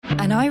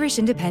An Irish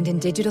independent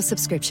digital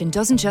subscription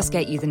doesn't just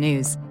get you the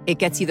news. It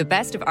gets you the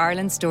best of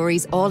Ireland's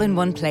stories all in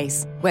one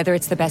place. Whether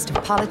it's the best of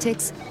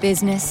politics,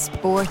 business,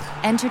 sport,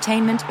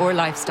 entertainment or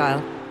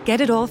lifestyle.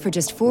 Get it all for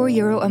just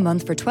 €4 a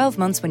month for 12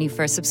 months when you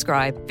first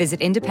subscribe. Visit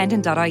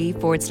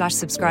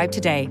independent.ie/subscribe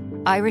today.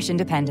 Irish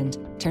Independent.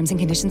 Terms and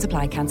conditions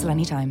apply. Cancel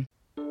anytime.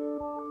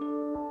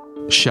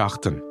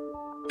 Seachtain,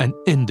 an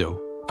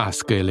Indo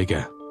as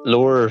Gaeilge.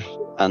 Lower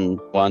and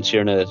once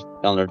you're in a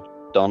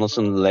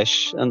Donaldson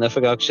leis an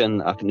ifigach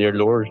sin ach near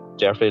lower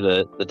Jeffrey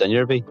le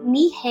dinner be.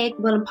 Ní heag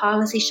bhfuil an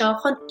policy seo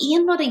chun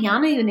aon rud a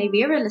dhéanamh na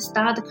bhíre le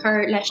stad a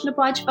chur leis na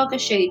baid bag a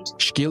siúd.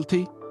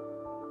 Scialtaí,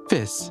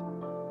 fis,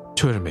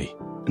 tuirmí.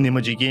 Ní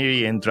muid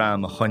géirí an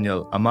drám a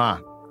choinneal amá,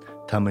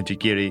 tá muid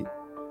géirí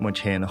muid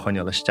héan a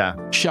choinneal iste.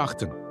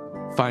 Seachtain.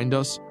 Find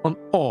us on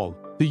all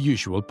the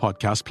usual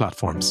podcast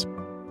platforms.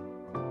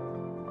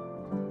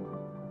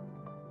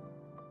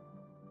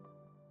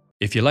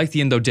 If you like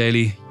the Indo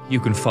Daily, you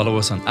can follow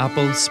us on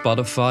Apple,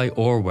 Spotify,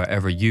 or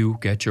wherever you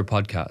get your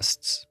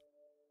podcasts.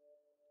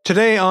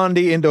 Today on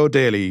the Indo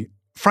Daily,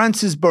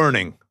 France is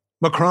burning,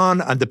 Macron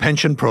and the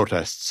pension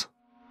protests.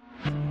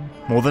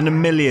 More than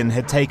 1 million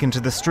had taken to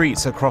the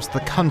streets across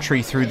the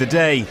country through the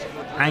day,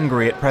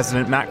 angry at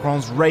President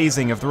Macron's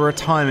raising of the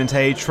retirement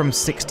age from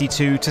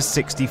 62 to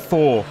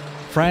 64.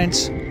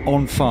 France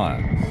on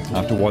fire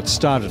after what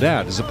started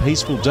out as a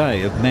peaceful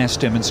day of mass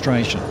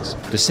demonstrations,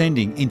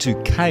 descending into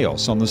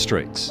chaos on the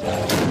streets.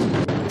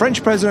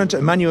 French President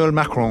Emmanuel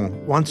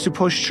Macron wants to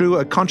push through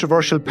a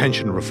controversial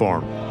pension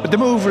reform, but the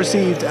move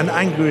received an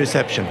angry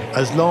reception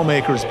as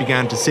lawmakers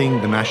began to sing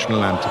the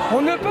national anthem.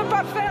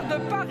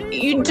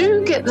 You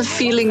do get the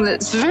feeling that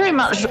it's very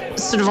much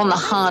sort of on the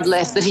hard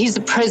left, that he's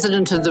the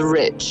president of the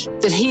rich,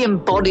 that he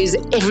embodies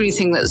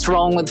everything that's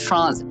wrong with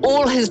France.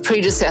 All his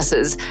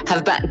predecessors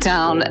have backed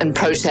down and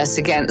protest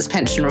against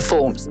pension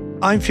reforms.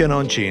 I'm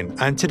Fionn Sheen,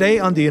 and today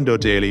on the Indo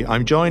Daily,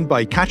 I'm joined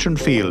by Catherine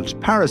Field,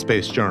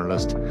 Paris-based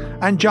journalist,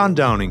 and John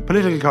Downing,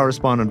 political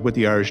correspondent with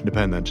the Irish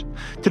Independent,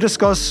 to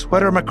discuss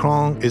whether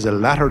Macron is a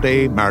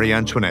latter-day Marie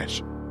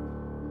Antoinette.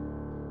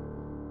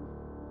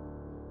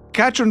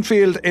 Catherine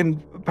Field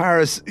in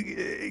Paris,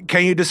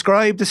 can you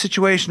describe the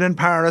situation in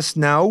Paris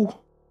now?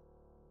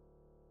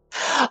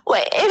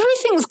 Well,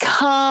 everything's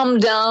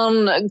calmed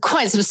down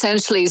quite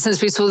substantially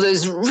since we saw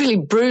those really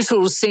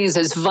brutal scenes,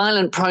 those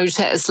violent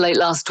protests late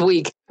last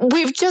week.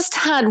 We've just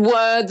had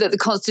word that the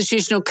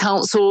Constitutional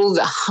Council,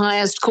 the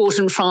highest court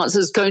in France,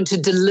 is going to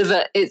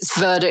deliver its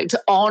verdict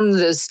on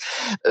this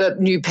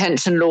new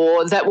pension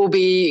law that will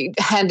be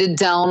handed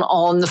down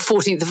on the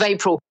 14th of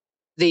April.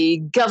 The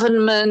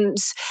government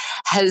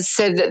has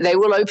said that they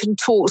will open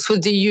talks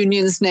with the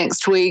unions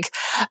next week,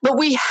 but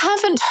we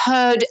haven't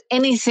heard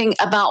anything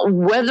about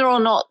whether or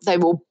not they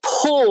will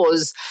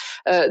pause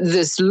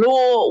this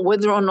law,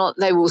 whether or not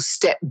they will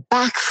step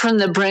back from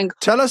the brink.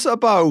 Tell us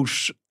about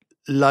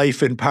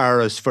life in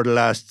Paris for the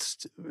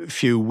last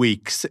few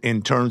weeks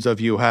in terms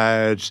of you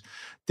had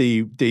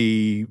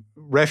the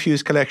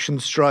refuse collection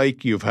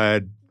strike, you've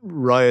had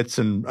riots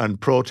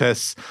and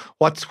protests.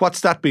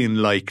 What's that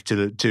been like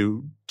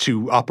to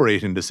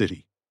operate in the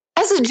city?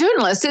 As a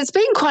journalist, it's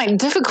been quite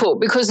difficult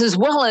because as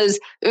well as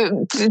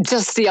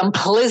just the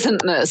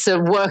unpleasantness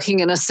of working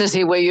in a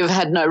city where you've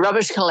had no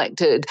rubbish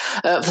collected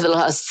for the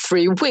last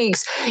 3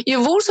 weeks,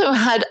 you've also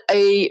had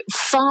a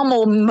far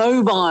more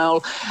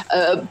mobile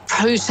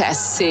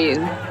protest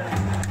scene.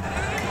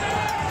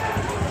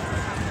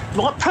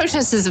 What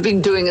protesters have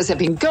been doing is they've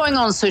been going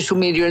on social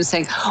media and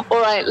saying, all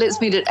right, let's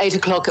meet at 8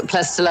 o'clock at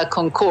Place de la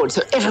Concorde.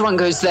 So everyone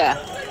goes there.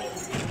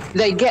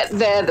 They get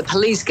there, the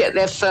police get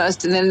there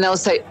first, and then they'll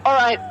say, all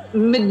right,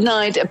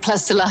 midnight at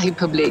Place de la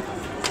République.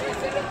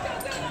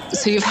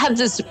 So you've had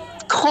this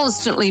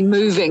constantly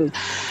moving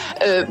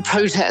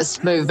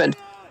protest movement.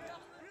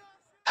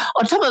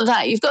 On top of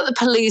that, you've got the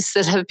police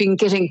that have been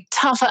getting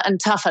tougher and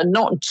tougher,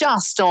 not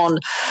just on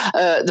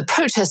the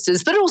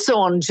protesters, but also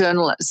on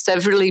journalists.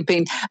 They've really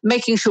been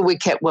making sure we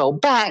kept well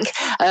back,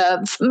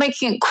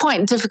 making it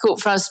quite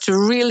difficult for us to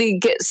really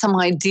get some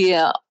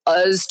idea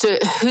as to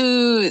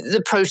who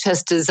the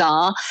protesters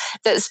are.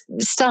 That's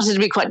started to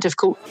be quite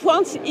difficult.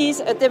 France is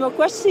a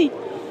democracy,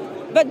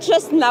 but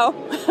just now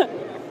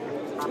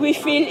we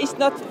feel it's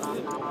not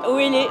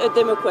really a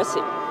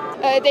democracy.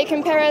 They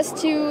compare us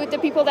to the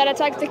people that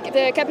attacked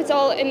the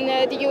Capitol in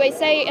the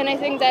USA, and I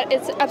think that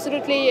it's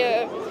absolutely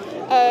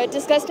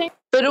disgusting.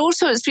 But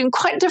also it's been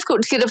quite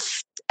difficult to get an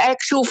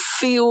actual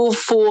feel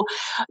for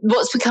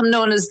what's become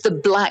known as the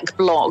Black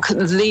Bloc,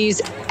 these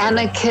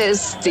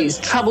anarchists, these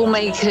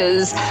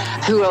troublemakers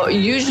who are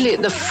usually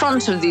at the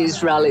front of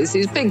these rallies,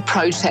 these big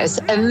protests,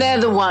 and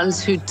they're the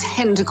ones who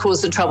tend to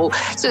cause the trouble.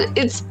 So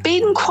it's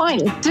been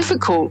quite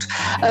difficult,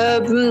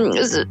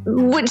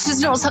 which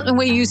is not something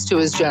we're used to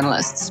as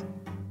journalists.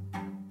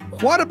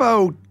 What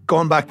about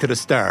going back to the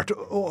start?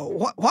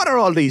 What are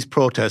all these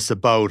protests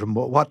about, and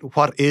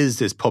what is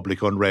this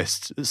public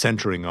unrest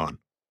centering on?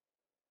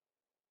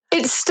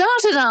 It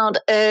started out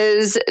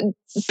as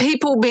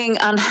people being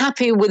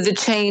unhappy with the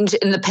change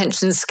in the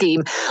pension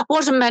scheme.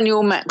 What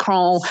Emmanuel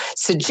Macron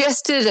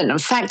suggested, and in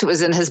fact it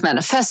was in his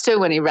manifesto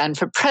when he ran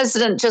for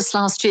president just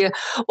last year,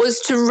 was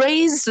to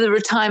raise the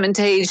retirement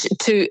age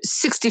to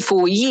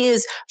 64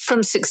 years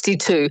from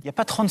 62.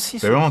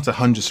 There aren't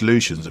 100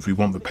 solutions if we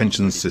want the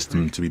pension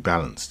system to be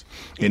balanced.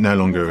 It no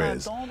longer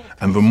is.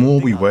 And the more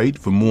we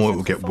wait, the more it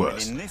will get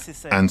worse.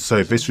 And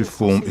so this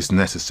reform is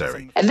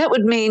necessary. And that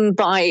would mean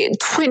by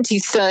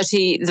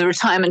 2030, the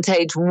retirement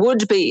age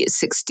would be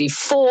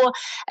 64,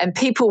 and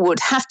people would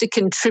have to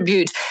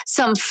contribute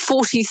some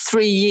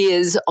 43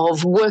 years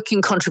of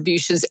working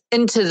contributions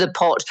into the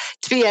pot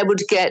to be able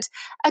to get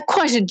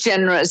quite a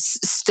generous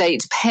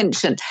state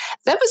pension.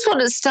 That was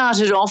what it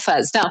started off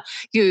as. Now,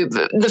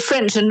 the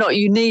French are not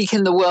unique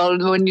in the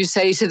world when you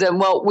say to them,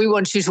 well, we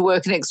want you to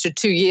work an extra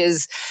 2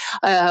 years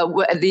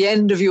at the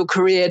end of your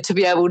career to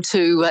be able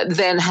to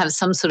then have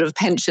some sort of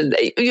pension.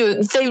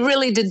 They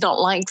really did not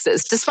like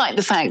this, despite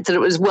the fact that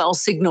it was well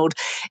signalled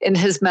in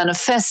his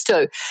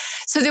manifesto.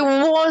 So there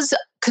was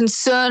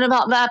concern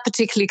about that,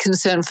 particularly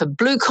concern for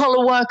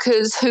blue-collar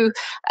workers who,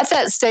 at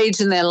that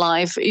stage in their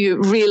life, you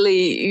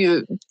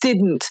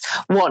didn't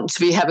want to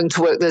be having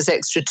to work those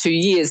extra 2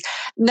 years.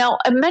 Now,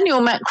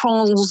 Emmanuel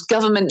Macron's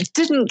government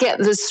didn't get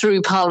this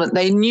through Parliament.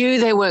 They knew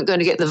they weren't going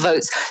to get the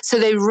votes, so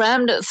they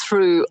rammed it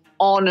through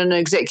on an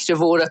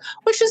executive order,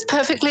 which is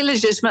perfectly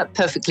legitimate,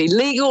 perfectly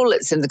legal.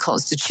 It's in the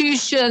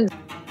Constitution.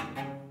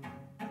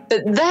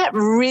 But that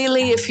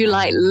really, if you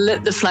like,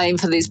 lit the flame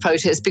for these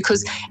protests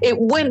because it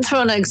went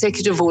through an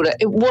executive order.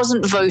 It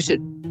wasn't voted.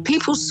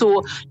 People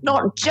saw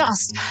not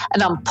just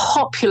an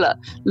unpopular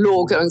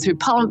law going through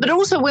Parliament, but it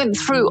also went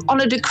through on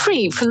a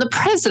decree from the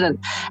president.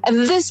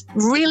 And this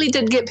really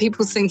did get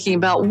people thinking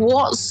about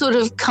what sort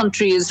of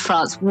country is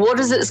France? What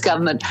is its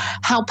government?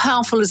 How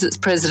powerful is its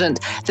president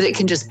that it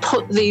can just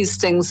put these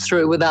things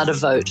through without a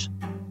vote?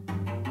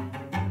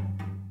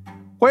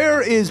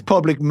 Where is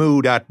public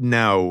mood at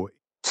now?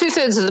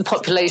 2/3 of the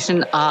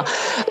population are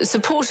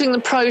supporting the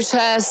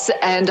protests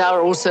and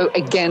are also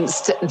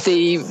against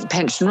the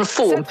pension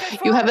reform.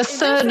 You have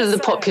 1/3 of the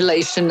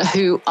population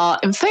who are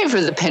in favour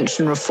of the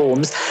pension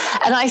reforms.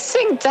 And I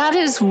think that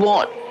is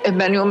what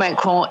Emmanuel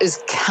Macron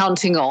is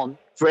counting on.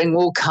 Spring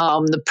will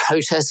come, the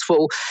protests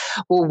will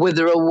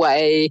wither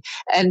away,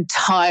 and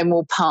time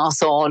will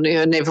pass on,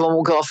 and everyone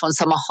will go off on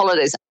summer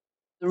holidays.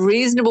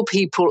 Reasonable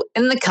people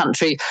in the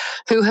country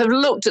who have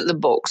looked at the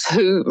books,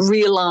 who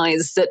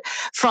realise that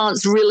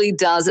France really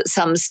does at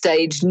some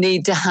stage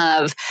need to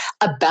have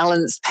a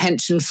balanced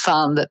pension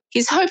fund.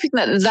 He's hoping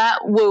that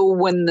that will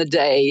win the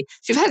day.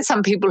 You've had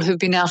some people who've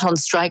been out on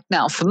strike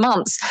now for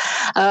months,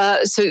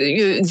 so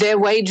their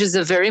wages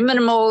are very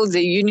minimal.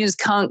 The unions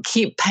can't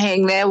keep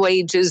paying their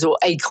wages or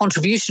a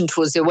contribution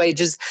towards their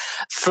wages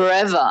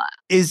forever.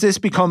 Is this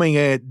becoming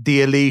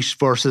the elite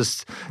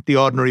versus the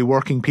ordinary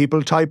working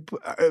people type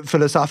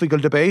philosophical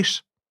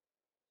debate?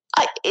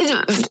 I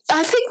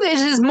think that it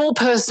is more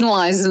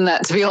personalised than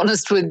that, to be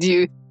honest with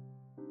you.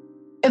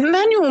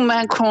 Emmanuel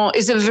Macron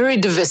is a very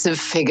divisive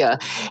figure.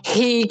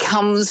 He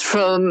comes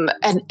from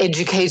an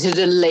educated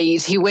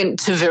elite. He went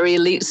to very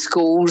elite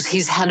schools.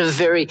 He's had a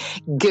very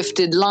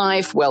gifted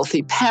life,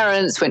 wealthy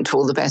parents, went to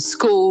all the best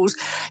schools.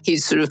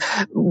 He's sort of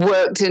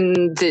worked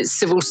in the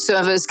civil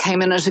service,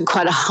 came in at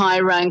quite a high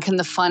rank in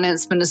the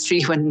finance ministry,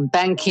 he went in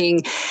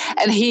banking.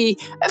 And he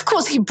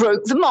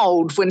broke the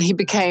mold when he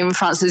became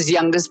France's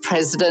youngest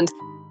president.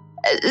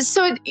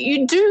 So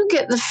you do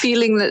get the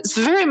feeling that it's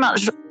very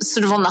much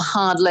sort of on the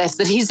hard left,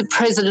 that he's a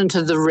president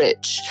of the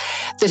rich,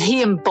 that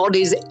he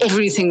embodies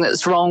everything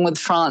that's wrong with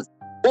France,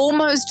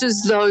 almost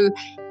as though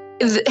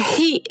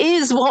he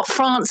is what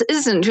France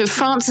isn't.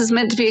 France is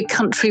meant to be a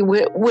country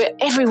where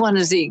everyone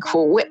is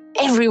equal, where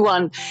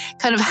everyone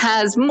kind of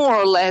has more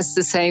or less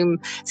the same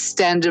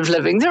standard of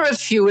living. There are a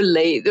few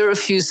elite, there are a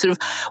few sort of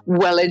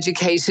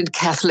well-educated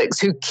Catholics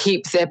who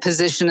keep their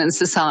position in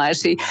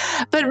society,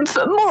 but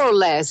more or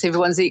less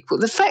everyone's equal.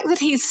 The fact that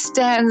he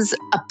stands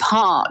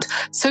apart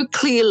so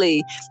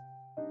clearly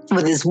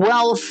with his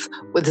wealth,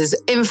 with his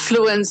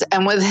influence,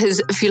 and with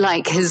his, if you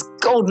like, his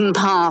golden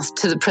path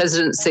to the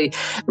presidency,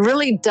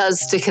 really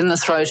does stick in the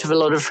throat of a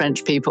lot of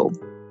French people.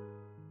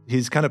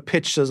 He's kind of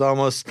pitched as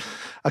almost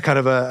a kind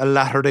of a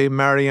latter-day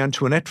Marie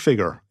Antoinette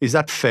figure. Is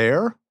that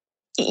fair?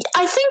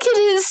 I think it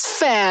is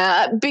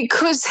fair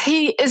because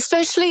he,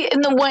 especially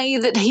in the way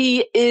that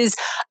he is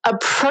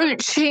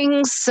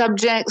approaching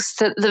subjects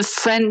that the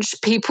French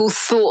people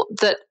thought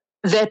that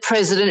their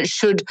president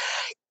should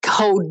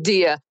hold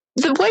dear.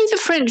 The way the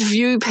French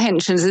view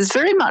pensions is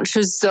very much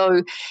as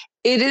though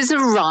it is a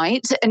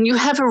right, and you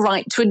have a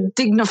right to a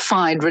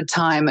dignified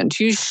retirement.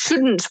 You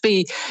shouldn't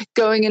be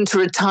going into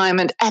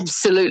retirement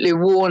absolutely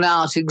worn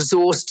out,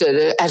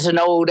 exhausted at an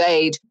old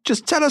age.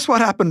 Just tell us what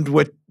happened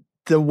with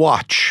the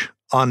watch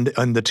on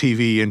the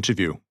TV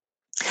interview.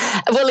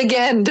 Well,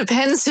 again,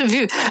 depends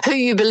who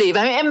you believe.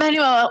 I mean,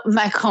 Emmanuel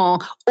Macron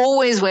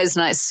always wears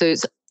nice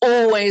suits,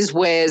 always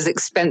wears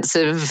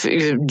expensive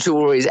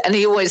jewelry, and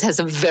he always has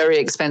a very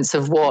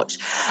expensive watch.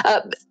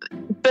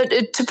 But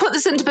to put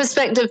this into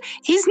perspective,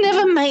 he's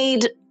never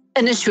made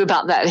an issue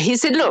about that. He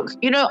said, look,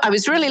 I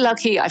was really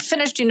lucky. I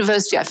finished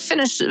university. I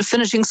finished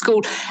finishing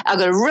school. I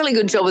got a really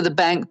good job with the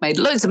bank, made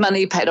loads of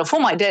money, paid off all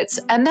my debts,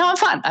 and now I'm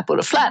fine. I bought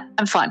a flat.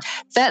 I'm fine.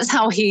 That's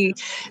how he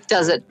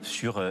does it.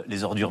 Sur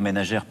les ordures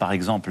ménagères, par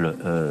exemple,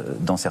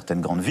 dans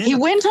certaines grandes villes. He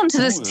went on to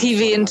this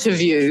TV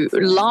interview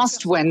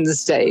last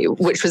Wednesday,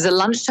 which was a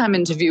lunchtime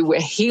interview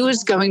where he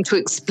was going to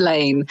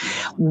explain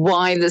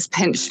why this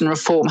pension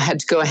reform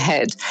had to go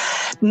ahead.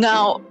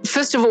 Now,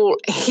 first of all,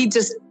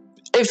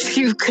 if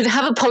you could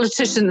have a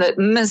politician that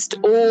missed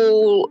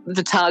all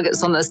the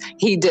targets on this,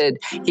 he did.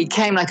 He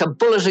came like a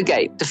bull at a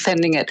gate,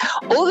 defending it,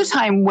 all the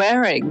time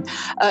wearing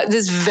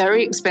this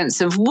very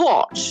expensive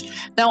watch.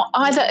 Now,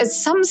 either at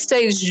some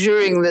stage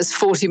during this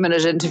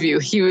 40-minute interview,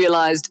 he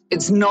realized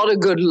it's not a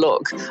good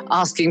look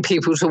asking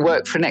people to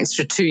work for an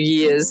extra 2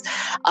 years,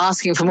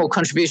 asking for more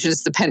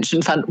contributions to the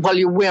pension fund while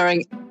you're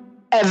wearing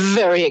a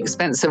very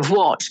expensive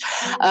watch.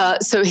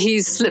 So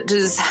he slipped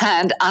his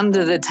hand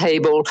under the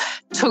table,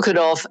 took it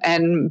off,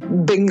 and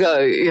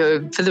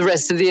bingo, for the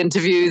rest of the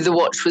interview, the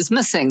watch was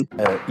missing.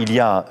 Il y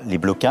a les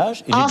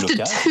blocages. After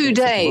 2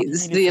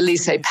 days, the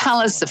Élysée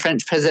Palace, the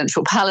French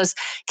presidential palace,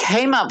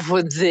 came up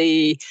with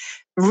the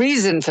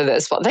reason for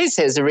this. What they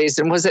say is the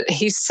reason was that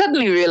he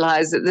suddenly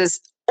realized that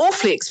this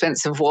awfully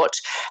expensive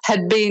watch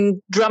had been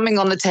drumming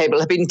on the table,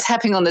 had been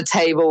tapping on the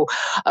table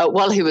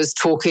while he was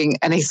talking,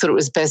 and he thought it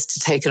was best to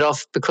take it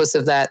off because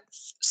of that.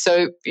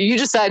 So you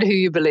decide who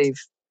you believe.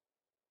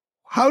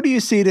 How do you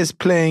see this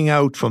playing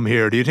out from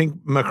here? Do you think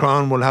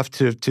Macron will have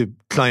to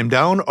climb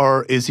down,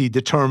 or is he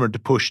determined to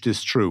push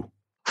this through?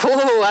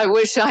 Oh, I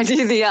wish I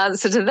knew the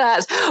answer to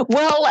that.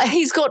 Well,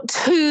 he's got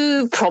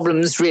two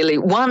problems, really.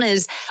 One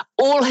is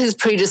all his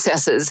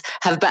predecessors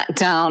have backed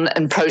down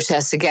and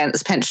protested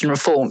against pension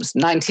reforms,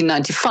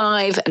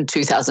 1995 and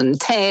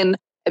 2010.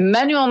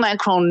 Emmanuel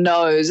Macron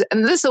knows,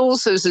 and this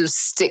also sort of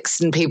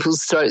sticks in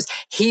people's throats,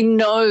 he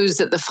knows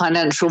that the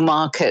financial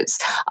markets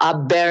are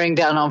bearing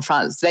down on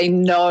France. They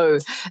know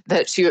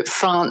that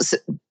France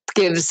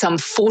gives some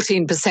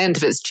 14%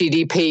 of its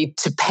GDP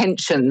to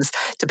pensions,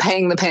 to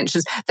paying the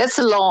pensions. That's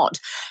a lot.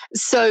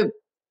 So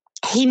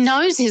he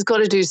knows he's got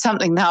to do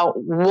something. Now,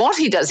 what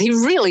he does, he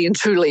really and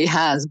truly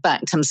has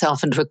backed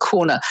himself into a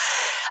corner.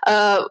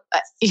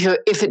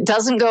 If it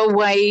doesn't go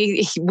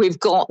away, we've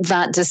got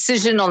that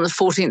decision on the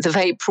 14th of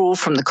April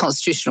from the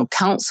Constitutional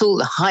Council,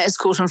 the highest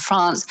court in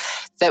France,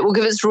 that will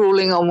give its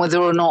ruling on whether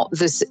or not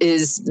this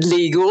is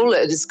legal,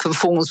 it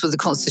conforms with the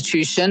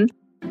Constitution.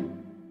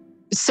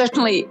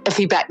 Certainly, if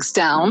he backs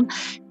down,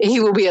 he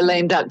will be a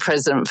lame duck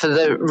president for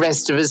the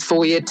rest of his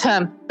 4-year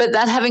term. But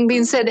that having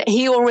been said,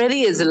 he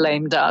already is a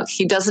lame duck.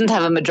 He doesn't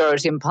have a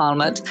majority in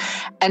Parliament,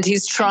 and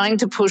he's trying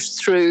to push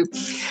through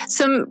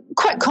some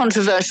quite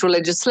controversial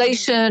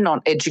legislation on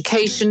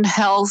education,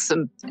 health,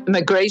 and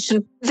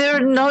immigration. There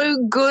are no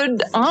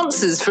good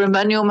answers for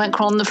Emmanuel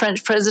Macron, the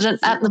French president,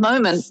 at the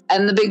moment.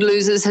 And the big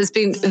losers has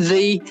been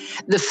the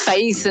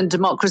faith in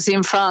democracy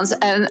in France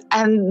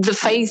and the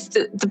faith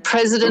that the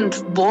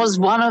president was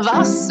one of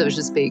us, so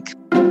to speak.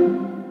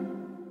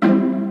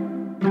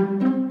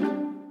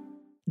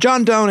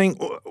 John Downing,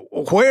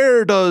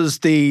 where does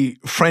the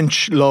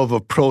French love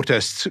of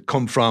protests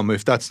come from,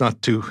 if that's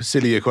not too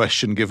silly a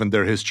question given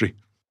their history?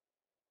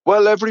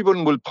 Well,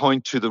 everyone will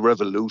point to the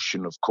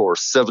revolution, of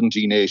course,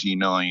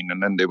 1789,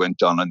 and then they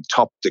went on and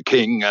topped the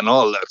king and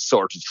all that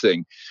sort of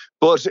thing.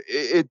 But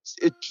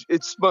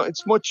it's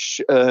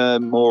much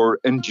more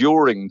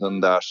enduring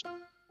than that.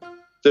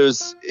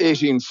 There's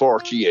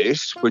 1848,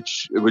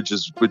 which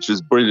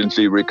is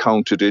brilliantly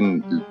recounted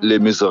in Les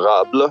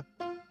Miserables.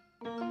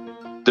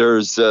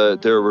 There's a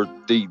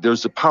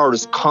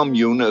Paris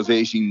Commune of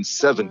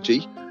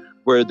 1870,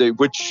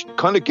 which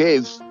kind of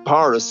gave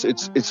Paris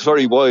it's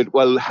very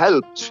well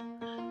helped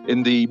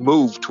in the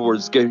move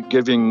towards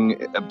giving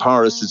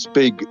Paris its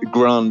big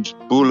grand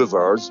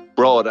boulevards,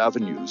 broad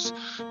avenues,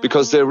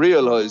 because they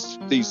realised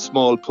these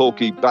small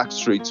pokey back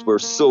streets were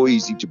so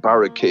easy to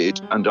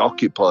barricade and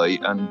occupy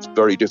and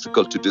very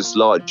difficult to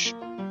dislodge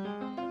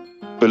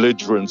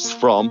belligerents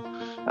from.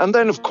 And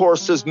then, of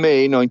course, there's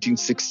May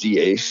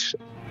 1968.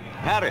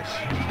 Paris,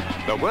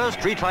 the worst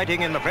street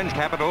fighting in the French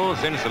capital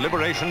since the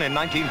liberation in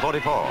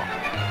 1944.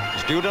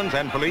 Students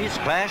and police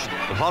clashed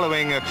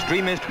following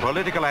extremist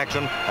political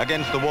action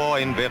against the war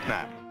in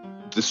Vietnam.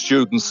 The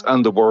students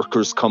and the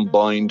workers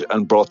combined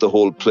and brought the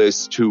whole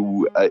place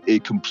to a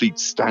complete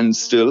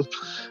standstill.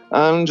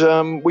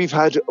 And we've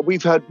had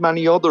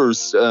many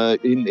others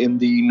in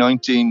the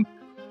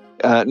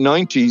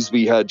 1990s.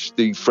 We had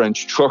the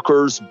French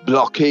truckers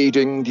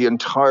blockading the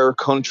entire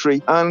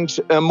country. And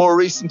more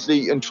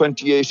recently, in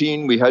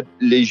 2018, we had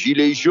les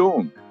gilets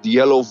jaunes, the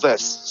yellow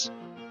vests.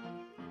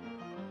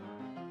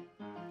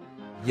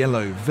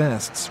 Yellow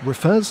vests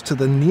refers to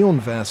the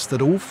neon vest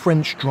that all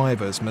French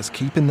drivers must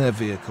keep in their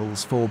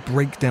vehicles for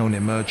breakdown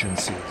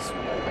emergencies.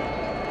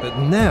 But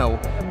now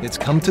it's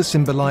come to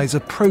symbolise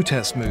a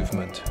protest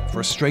movement,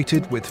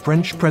 frustrated with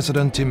French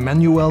President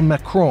Emmanuel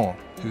Macron,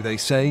 who they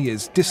say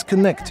is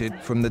disconnected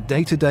from the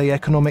day-to-day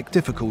economic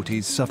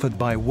difficulties suffered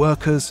by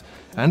workers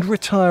and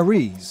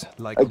retirees.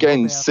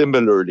 Again,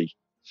 similarly,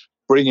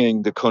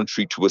 bringing the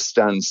country to a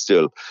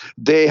standstill.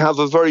 They have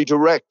a very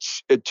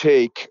direct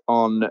take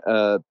on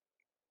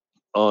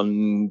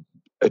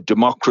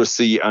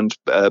democracy and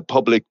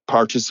public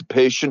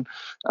participation,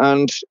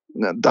 and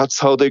that's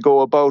how they go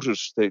about it.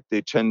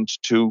 They tend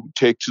to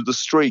take to the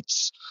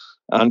streets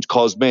and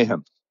cause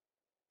mayhem.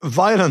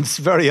 Violence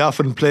very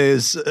often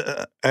plays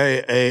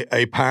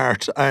a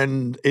part,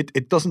 and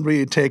it doesn't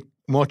really take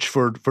much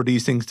for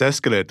these things to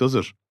escalate, does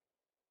it?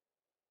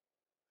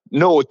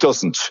 No, it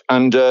doesn't.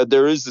 And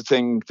there is a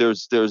thing.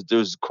 There's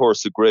of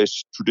course a great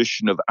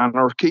tradition of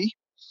anarchy.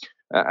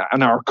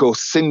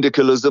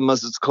 Anarcho-syndicalism,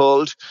 as it's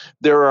called.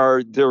 There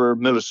are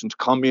militant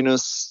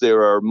communists,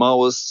 there are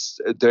Maoists,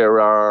 there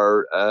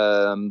are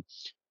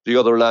the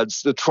other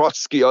lads, the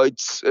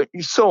Trotskyites,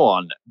 so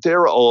on.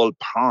 They're all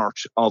part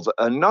of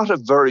a not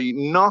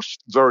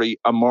very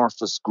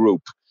amorphous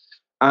group.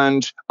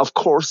 And of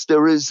course,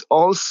 there is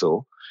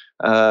also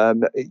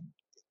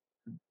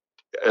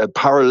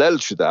parallel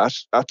to that.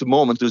 At the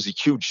moment, there's a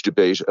huge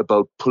debate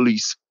about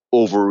police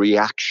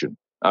overreaction.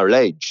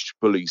 Alleged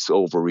police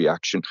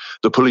overreaction.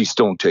 The police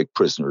don't take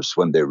prisoners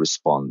when they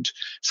respond.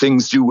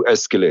 Things do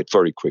escalate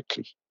very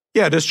quickly.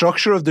 Yeah, the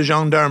structure of the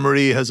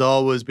gendarmerie has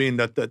always been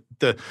that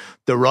the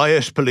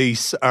riot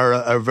police are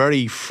a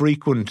very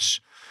frequent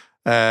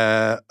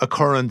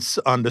occurrence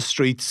on the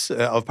streets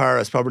of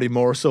Paris, probably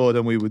more so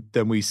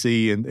than we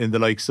see in the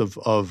likes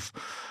of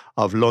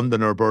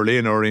London or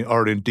Berlin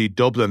or indeed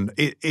Dublin.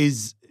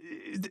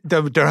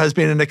 There has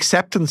been an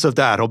acceptance of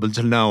that up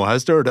until now,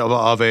 has there,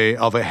 of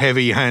a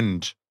heavy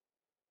hand?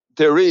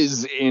 There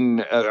is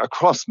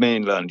across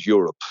mainland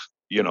Europe.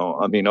 You know,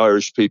 I mean,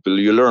 Irish people,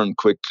 you learn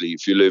quickly.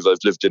 If you live,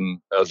 I've lived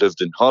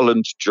in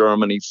Holland,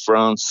 Germany,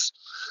 France,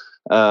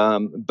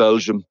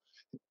 Belgium.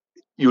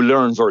 You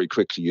learn very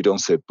quickly. You don't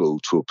say boo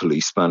to a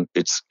policeman.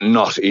 It's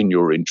not in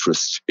your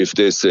interest. If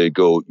they say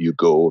go, you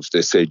go. If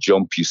they say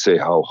jump, you say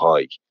how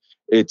high.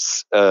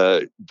 It's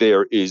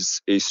there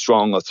is a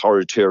strong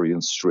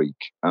authoritarian streak,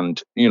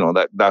 and you know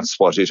that's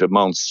what it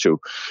amounts to.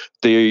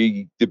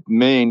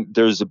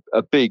 There's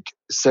a big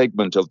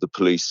segment of the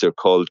police. They're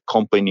called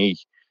Compagnie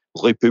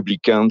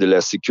Républicaine de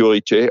la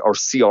Sécurité, or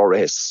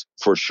CRS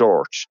for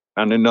short.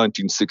 And in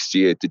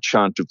 1968, the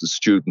chant of the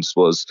students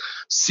was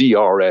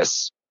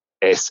CRS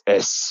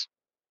SS.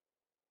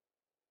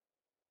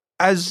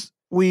 As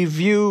we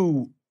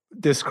view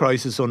this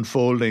crisis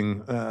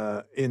unfolding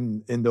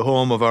in the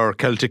home of our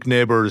Celtic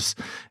neighbours,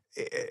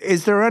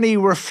 is there any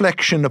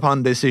reflection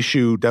upon this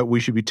issue that we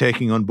should be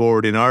taking on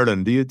board in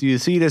Ireland? Do you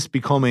see this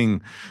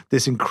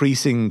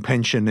increasing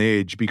pension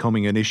age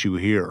becoming an issue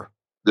here?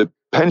 The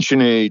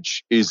pension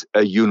age is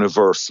a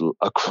universal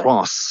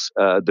across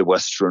the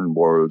Western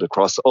world,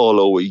 across all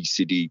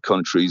OECD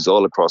countries,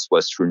 all across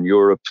Western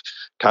Europe,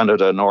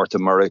 Canada, North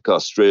America,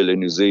 Australia,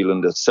 New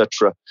Zealand,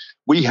 etc.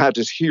 We had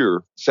it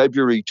here,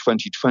 February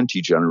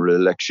 2020 general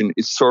election.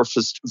 It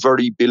surfaced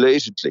very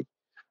belatedly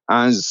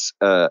as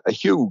a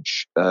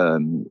huge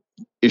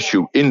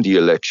issue in the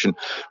election,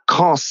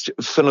 cost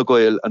Fine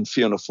Gael and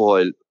Fianna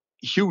Fáil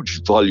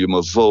huge volume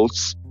of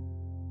votes.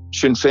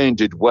 Sinn Féin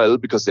did well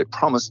because they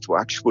promised to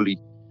actually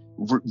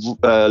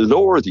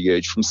lower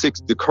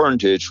the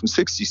current age from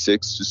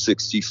 66 to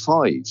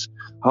 65.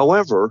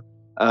 However,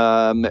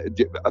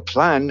 a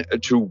plan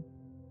to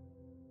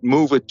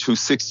move it to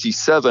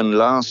 67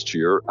 last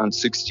year and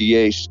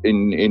 68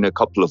 in a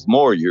couple of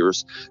more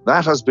years,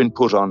 that has been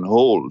put on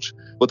hold.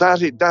 But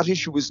that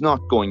issue is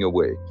not going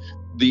away.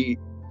 The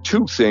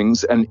two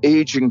things, an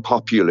aging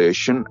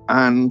population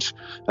and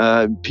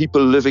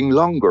people living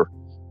longer,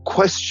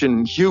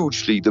 question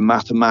hugely the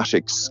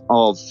mathematics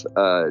of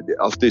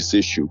this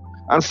issue.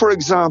 And for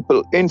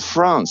example, in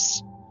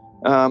France,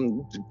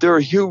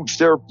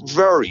 they're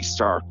very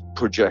stark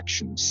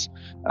projections.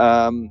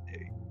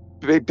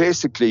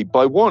 Basically,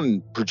 by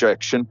one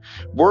projection,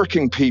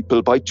 working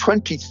people by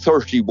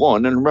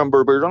 2031, and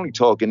remember, we're only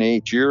talking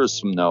 8 years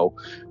from now,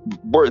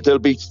 there'll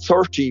be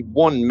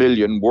 31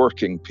 million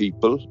working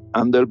people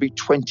and there'll be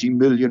 20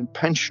 million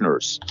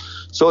pensioners.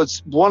 So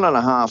it's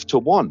 1.5 to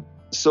 1.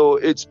 So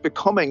it's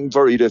becoming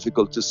very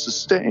difficult to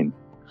sustain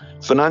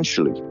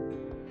financially.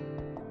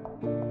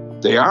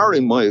 They are,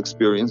 in my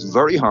experience,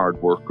 very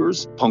hard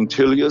workers,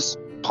 punctilious,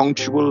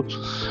 punctual.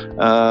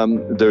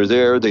 They're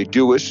there, they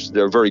do it,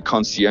 they're very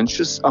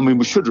conscientious. I mean,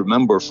 we should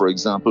remember, for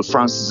example,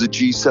 France is a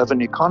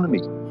G7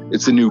 economy.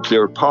 It's a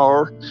nuclear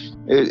power.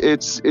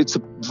 It's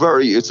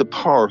a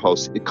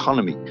powerhouse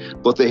economy.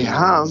 But they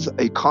have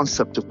a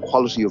concept of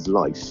quality of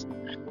life.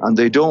 And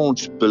they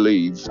don't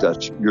believe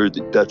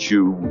that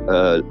you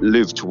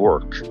live to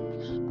work.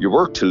 You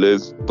work to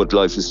live, but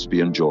life is to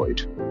be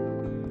enjoyed.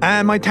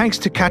 And my thanks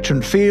to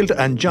Catherine Field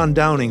and John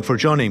Downing for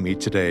joining me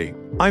today.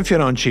 I'm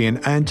Fionn Sheehan,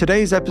 and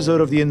today's episode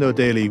of the Indo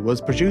Daily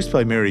was produced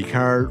by Mary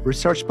Carr,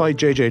 researched by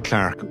JJ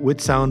Clark, with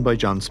sound by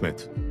John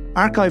Smith.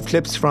 Archive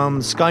clips from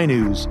Sky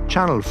News,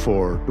 Channel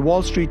 4, The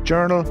Wall Street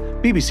Journal,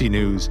 BBC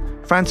News,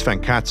 France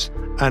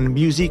 24, and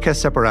Musica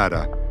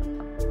Separata.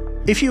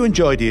 If you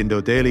enjoyed the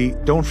Indo Daily,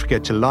 don't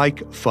forget to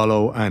like,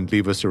 follow, and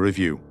leave us a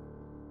review.